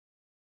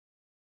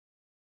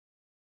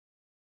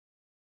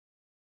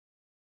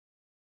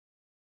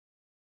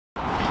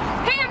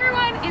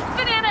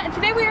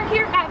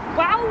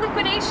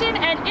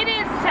Liquidation, and it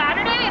is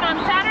Saturday, and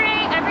on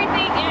Saturday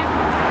everything is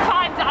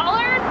 $5.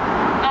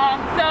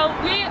 So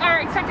we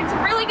are expecting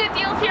some really good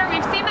deals here.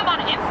 We've seen them on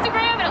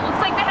Instagram, and it looks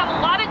like they have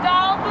a lot of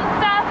dolls and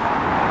stuff.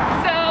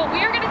 So we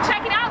are going to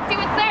check it out, see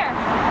what's there.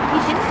 We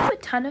didn't do a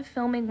ton of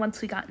filming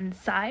once we got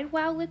inside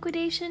Wow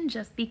Liquidation,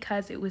 just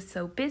because it was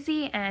so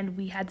busy and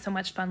we had so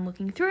much fun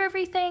looking through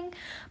everything.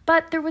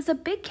 But there was a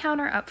big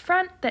counter up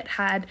front that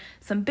had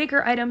some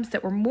bigger items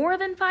that were more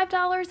than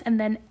 $5, and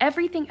then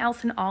everything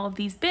else in all of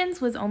these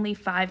bins was only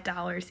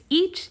 $5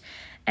 each.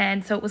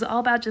 And so it was all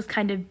about just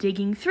kind of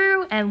digging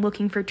through and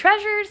looking for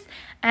treasures,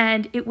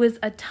 and it was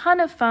a ton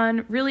of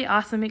fun, really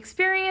awesome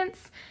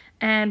experience,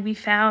 and we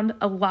found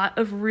a lot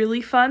of really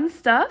fun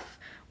stuff,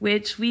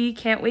 which we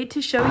can't wait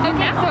to show you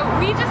now. So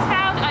we just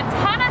found a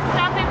ton of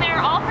stuff in there,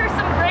 all for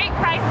some great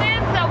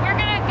prices, so we're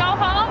gonna go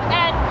home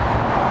and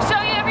show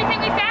you everything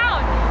we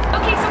found.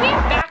 Okay, so we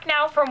are back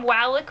now from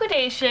Wow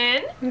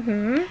Liquidation.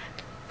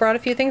 Brought a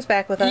few things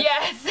back with us.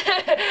 Yes.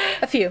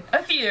 A few.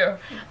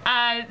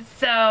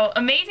 So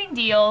amazing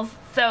deals.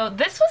 So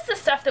this was the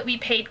stuff that we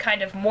paid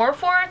kind of more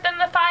for than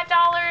the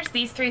 $5.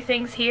 These three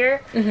things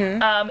here.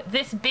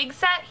 This big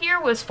set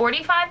here was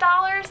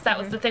 $45. That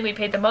was the thing we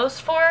paid the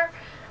most for.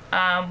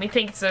 We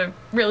think it's a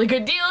really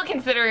good deal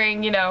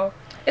considering, you know,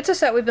 it's a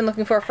set we've been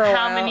looking for a while.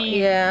 How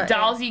many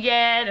dolls you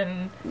get,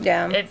 and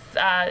it's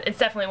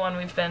definitely one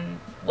we've been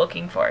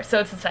looking for.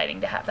 So it's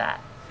exciting to have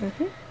that.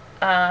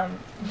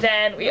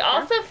 Then we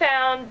also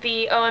found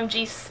the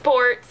OMG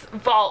Sports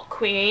Vault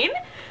Queen,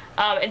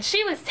 and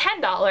she was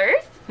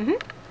 $10.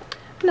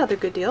 Another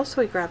good deal,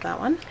 so we grabbed that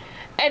one.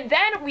 And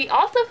then we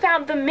also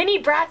found the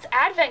mini Bratz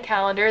Advent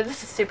Calendar.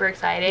 This is super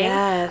exciting.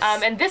 Yes.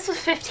 And this was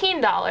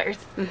 $15.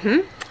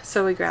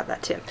 So we grabbed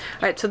that too.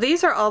 Alright, so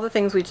these are all the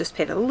things we just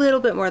paid a little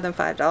bit more than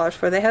 $5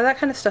 for. They have that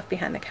kind of stuff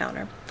behind the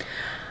counter.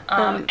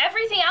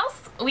 Everything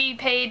else we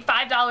paid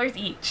 $5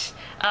 each.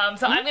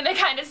 So I'm going to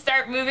kind of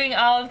start moving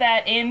all of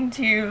that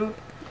into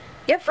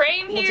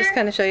frame here. We'll just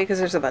kind of show you because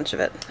there's a bunch of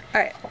it.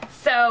 Alright.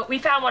 So we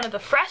found one of the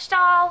Fresh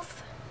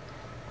dolls.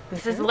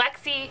 This is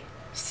Lexi.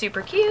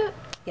 Super cute.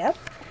 Yep.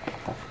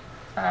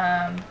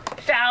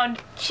 Found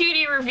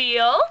Cutie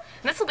Reveal.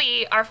 This will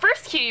be our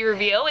first Cutie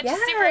Reveal, which is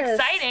super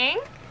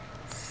exciting.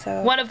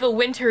 So one of the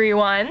wintry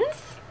ones.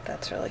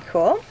 That's really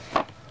cool.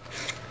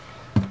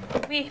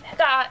 We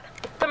got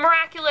the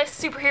Miraculous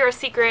Superhero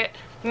Secret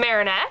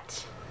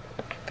Marinette.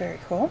 Very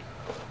cool.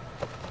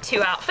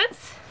 2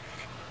 outfits.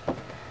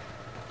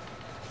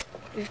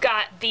 We've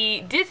got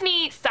the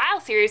Disney Style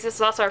Series. This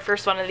is also our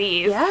first one of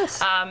these.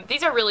 Yes.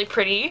 These are really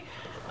pretty.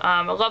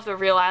 I love the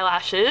real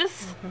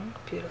eyelashes.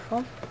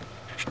 Beautiful.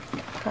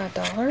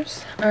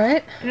 $5.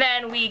 Alright. And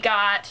then we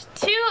got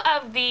 2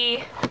 of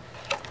the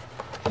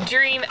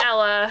Dream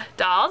Ella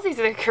dolls. These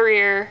are the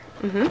career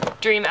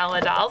Dream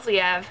Ella dolls. We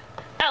have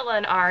Ella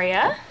and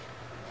Aria.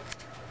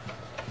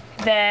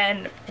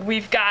 Then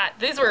we've got,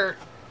 these were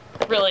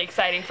really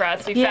exciting for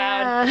us. We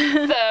found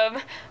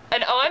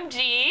an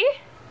OMG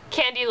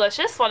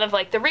Candylicious, one of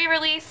like the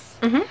re-release.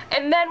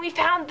 And then we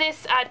found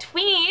this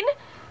tween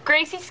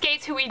Gracie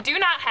Skates, who we do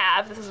not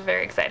have. This is a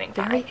very exciting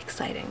find. Very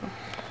exciting.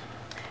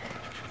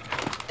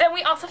 Then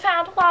we also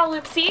found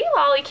Lolipsy,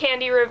 Lolly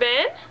Candy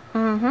Ribbon.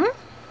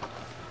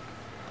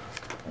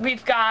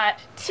 We've got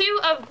 2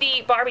 of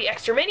the Barbie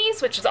Extra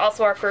Minis, which is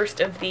also our first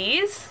of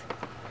these.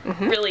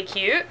 Really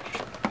cute.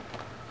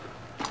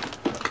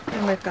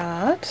 And we've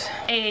got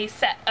a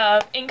set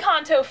of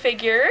Encanto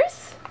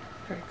figures.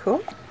 Very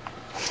cool.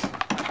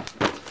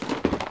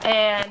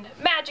 And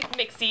Magic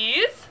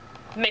Mixies.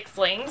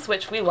 Mixlings,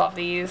 which we love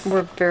these.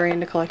 We're very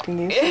into collecting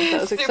these. So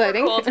that was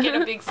exciting. Super cool to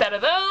get a big set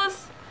of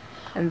those.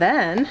 And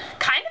then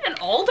kind of an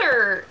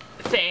older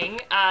thing,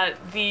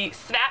 the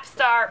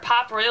Snapstar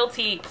Pop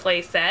Royalty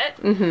playset.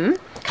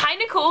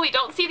 Kind of cool. We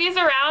don't see these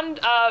around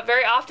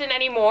very often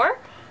anymore.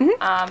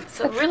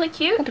 So really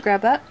cute. Had to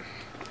grab that.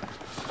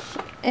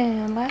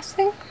 And last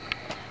thing.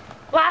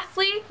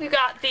 Lastly, we've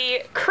got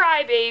the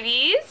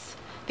Crybabies.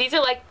 These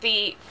are like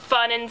the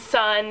Fun and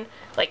Sun,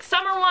 like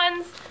summer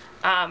ones.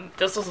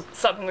 This was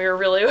something we were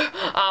really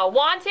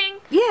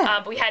wanting.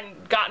 But we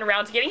hadn't gotten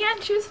around to getting it,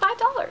 and she was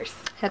 $5.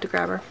 Had to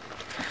grab her.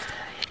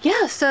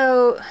 Yeah,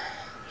 so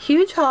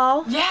huge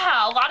haul.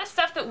 Yeah, a lot of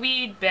stuff that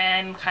we'd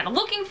been kind of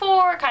looking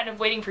for, kind of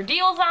waiting for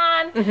deals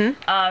on.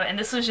 And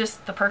this was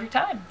just the perfect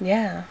time.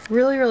 Yeah,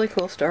 really, really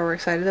cool store. We're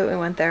excited that we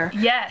went there.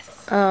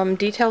 Yes.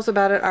 Details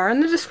about it are in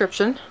the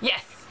description.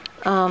 Yes.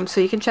 So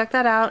you can check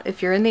that out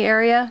if you're in the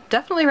area.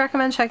 Definitely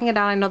recommend checking it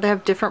out. I know they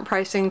have different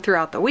pricing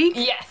throughout the week.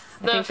 Yes.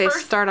 I think they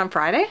start on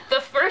Friday.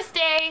 The first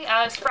day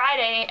is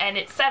Friday, and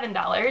it's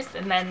 $7,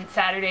 and then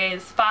Saturday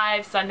is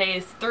 $5, Sunday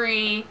is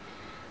 $3,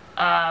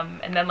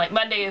 and then like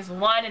Monday is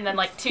 $1, and then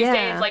like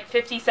Tuesday is like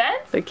 50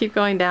 cents. They keep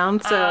going down.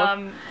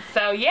 So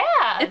yeah,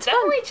 it's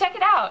definitely fun.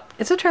 It's out.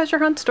 It's a treasure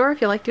hunt store if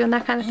you like doing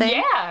that kind of thing.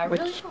 Yeah, which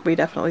really cool. We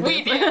definitely do.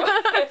 We do.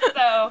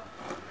 So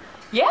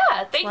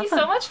yeah, thank you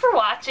so much for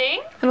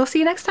watching, and we'll see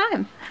you next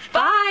time.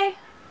 Bye.